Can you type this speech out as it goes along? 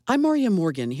I'm Maria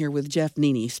Morgan here with Jeff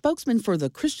Nini, spokesman for the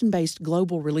Christian-based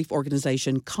global relief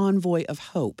organization Convoy of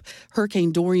Hope.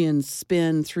 Hurricane Dorian's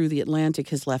spin through the Atlantic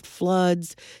has left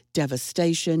floods,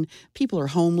 devastation. People are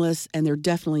homeless, and they're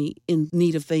definitely in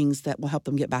need of things that will help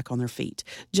them get back on their feet.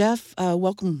 Jeff,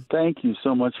 welcome. Thank you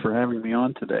so much for having me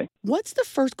on today. What's the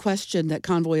first question that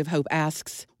Convoy of Hope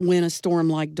asks when a storm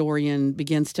like Dorian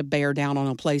begins to bear down on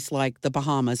a place like the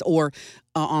Bahamas or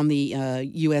on the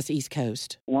U.S. East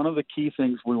Coast? One of the key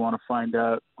things we want to find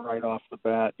out right off the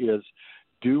bat is,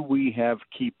 do we have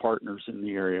key partners in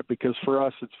the area? Because for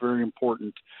us, it's very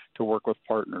important to work with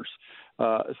partners.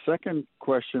 A second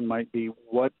question might be,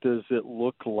 what does it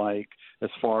look like as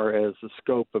far as the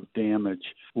scope of damage,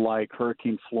 like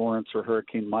Hurricane Florence or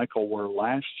Hurricane Michael were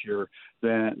last year?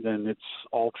 Then it's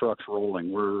all trucks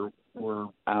rolling. We're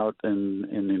out and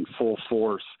in full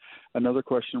force. Another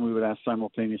question we would ask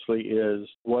simultaneously is,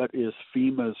 what is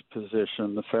FEMA's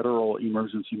position, the Federal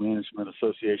Emergency Management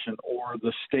Association, or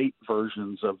the state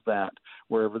versions of that,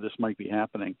 wherever this might be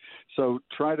happening? So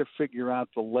try to figure out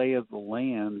the lay of the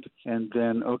land, and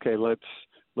then, okay, let's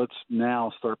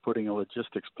now start putting a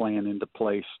logistics plan into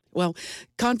place. Well,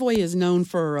 Convoy is known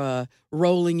for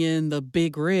rolling in the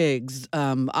big rigs.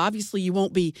 Obviously, you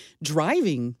won't be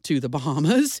driving to the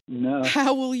Bahamas. No.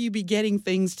 How will you be getting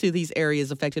things to these areas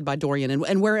affected by Dorian,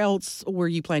 and where else were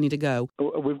you planning to go?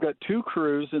 We've got 2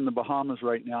 crews in the Bahamas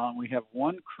right now, and we have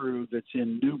 1 crew that's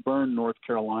in New Bern, North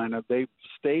Carolina. They've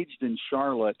staged in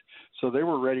Charlotte, so they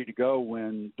were ready to go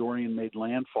when Dorian made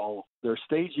landfall. They're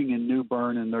staging in New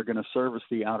Bern, and they're going to service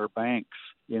the Outer Banks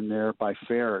in there by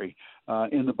ferry.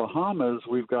 In the Bahamas,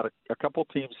 we've got a couple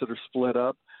teams that are split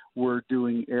up. We're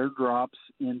doing airdrops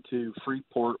into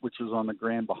Freeport, which is on the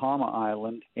Grand Bahama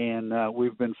Island, and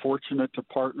we've been fortunate to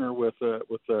partner with a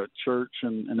church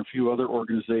and a few other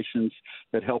organizations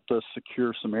that helped us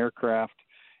secure some aircraft,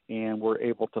 and we're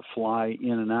able to fly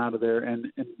in and out of there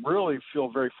and really feel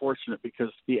very fortunate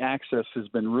because the access has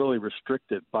been really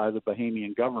restricted by the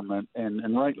Bahamian government, and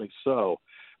rightly so.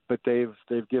 But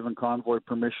they've given Convoy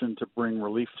permission to bring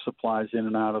relief supplies in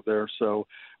and out of there. So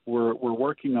we're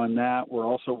working on that. We're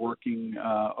also working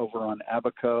over on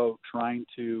Abaco, trying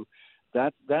to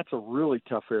that's a really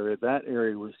tough area. That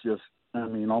area was just,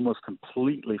 almost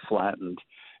completely flattened.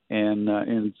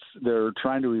 And they're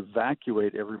trying to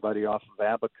evacuate everybody off of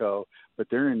Abaco, but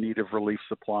they're in need of relief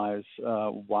supplies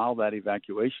while that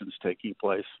evacuation is taking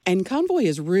place. And Convoy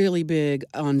is really big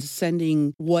on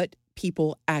sending what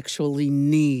people actually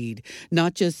need,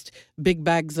 not just big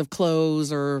bags of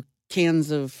clothes or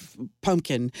cans of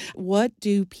pumpkin. What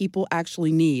do people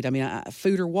actually need?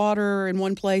 Food or water in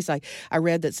one place. I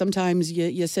read that sometimes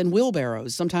you send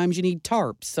wheelbarrows. Sometimes you need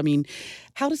tarps.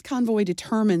 How does Convoy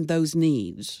determine those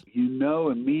needs? You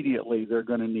know immediately they're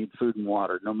going to need food and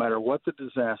water. No matter what the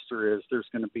disaster is, there's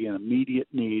going to be an immediate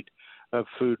need of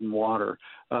food and water.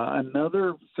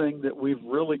 Another thing that we've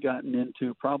really gotten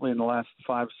into probably in the last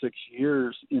 5-6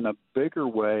 years in a bigger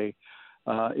way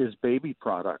is baby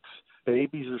products.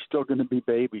 Babies are still going to be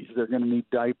babies. They're going to need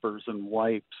diapers and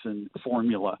wipes and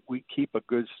formula. We keep a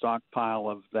good stockpile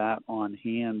of that on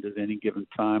hand at any given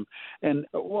time. And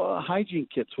hygiene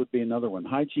kits would be another one.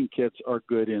 Hygiene kits are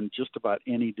good in just about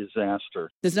any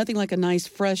disaster. There's nothing like a nice,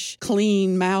 fresh,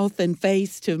 clean mouth and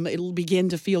face it'll begin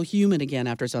to feel human again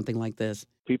after something like this.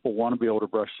 People want to be able to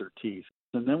brush their teeth.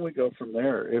 And then we go from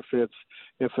there. If it's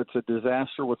a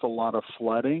disaster with a lot of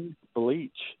flooding,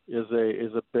 bleach is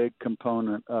a big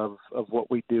component of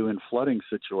what we do in flooding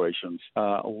situations.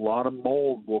 A lot of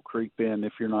mold will creep in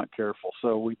if you're not careful,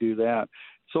 so we do that.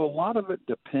 So a lot of it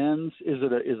depends. Is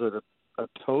it a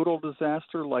total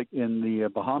disaster like in the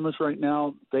Bahamas right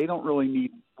now? They don't really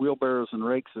need wheelbarrows and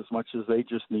rakes as much as they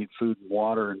just need food and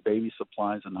water and baby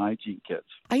supplies and hygiene kits.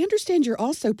 I understand you're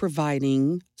also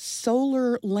providing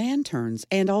solar lanterns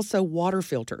and also water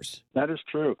filters. That is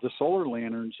true. The solar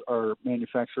lanterns are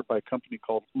manufactured by a company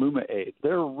called LumaAid.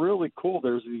 They're really cool.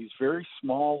 There's these very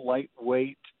small,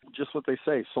 lightweight, just what they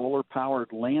say,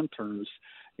 solar-powered lanterns.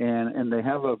 And they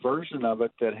have a version of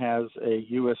it that has a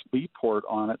USB port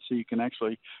on it, so you can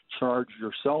actually charge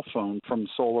your cell phone from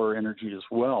solar energy as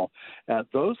well.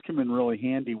 Those come in really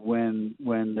handy when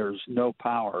there's no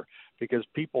power, because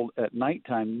people at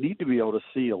nighttime need to be able to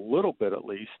see a little bit at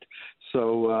least.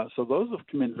 So those have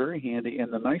come in very handy.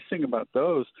 And the nice thing about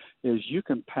those is you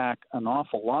can pack an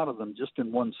awful lot of them just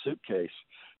in one suitcase.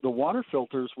 The water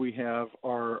filters we have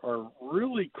are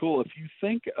really cool. If you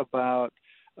think about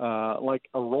like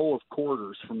a roll of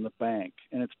quarters from the bank,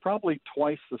 and it's probably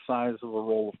twice the size of a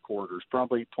roll of quarters,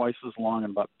 probably twice as long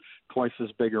and about twice as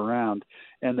big around.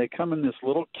 And they come in this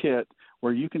little kit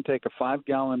where you can take a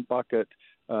 5-gallon bucket,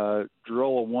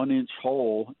 drill a 1-inch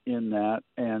hole in that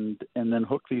and then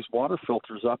hook these water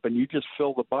filters up, and you just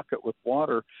fill the bucket with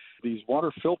water. These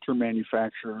water filter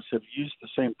manufacturers have used the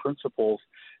same principles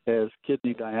as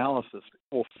kidney dialysis.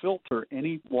 Will filter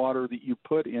any water that you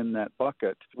put in that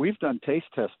bucket. We've done taste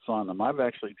tests on them. I've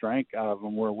actually drank out of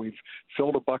them where we've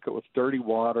filled a bucket with dirty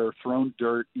water, thrown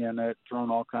dirt in it,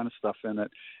 thrown all kind of stuff in it,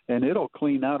 and it'll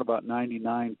clean out about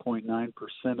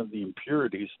 99.9% of the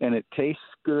impurities. And it tastes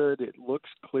good. It looks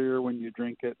clear when you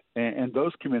drink it, and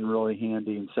those come in really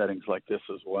handy in settings like this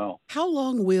as well. How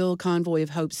long will Convoy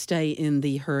of Hope stay in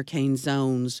the hurricane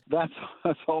zones? That's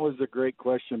always a great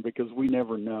question because we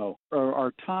never know.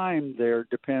 Our time there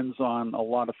depends on a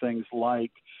lot of things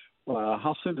like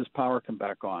how soon does power come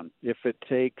back on. If it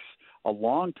takes a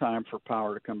long time for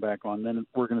power to come back on, then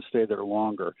we're going to stay there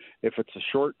longer. If it's a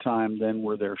short time, then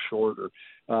we're there shorter.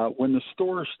 When the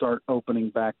stores start opening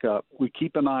back up, we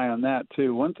keep an eye on that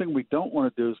too. One thing we don't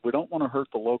want to do is we don't want to hurt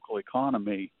the local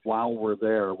economy while we're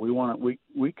there. We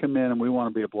come in and we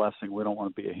want to be a blessing. We don't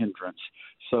want to be a hindrance.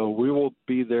 So we will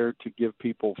be there to give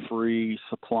people free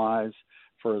supplies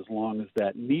for as long as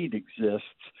that need exists,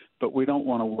 but we don't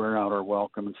want to wear out our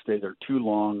welcome and stay there too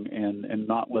long and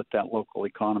not let that local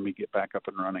economy get back up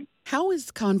and running. How is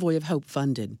Convoy of Hope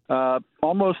funded?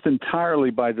 Almost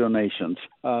entirely by donations.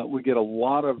 We get a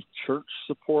lot of church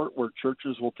support where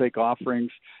churches will take offerings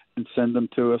and send them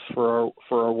to us for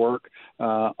our work.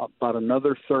 About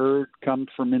another third comes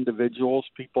from individuals,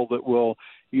 people that will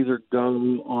either go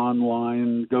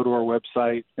online, go to our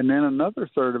website, and then another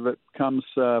third of it comes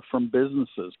from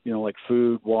businesses, like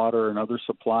food, water, and other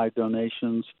supply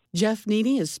donations. Jeff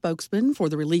Needy is spokesman for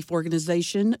the relief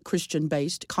organization,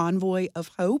 Christian-based Convoy of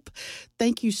Hope.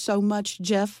 Thank you so much,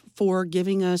 Jeff, for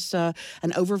giving us an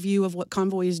overview of what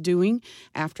Convoy is doing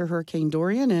after Hurricane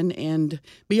Dorian and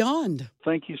beyond.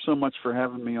 Thank you so much for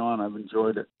having me on. I've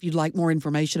enjoyed it. If you'd like more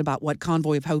information about what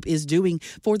Convoy of Hope is doing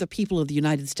for the people of the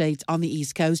United States on the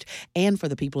East Coast and for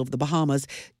the people of the Bahamas,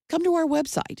 come to our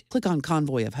website. Click on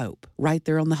Convoy of Hope. Right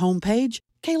there on the homepage,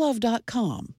 klove.com.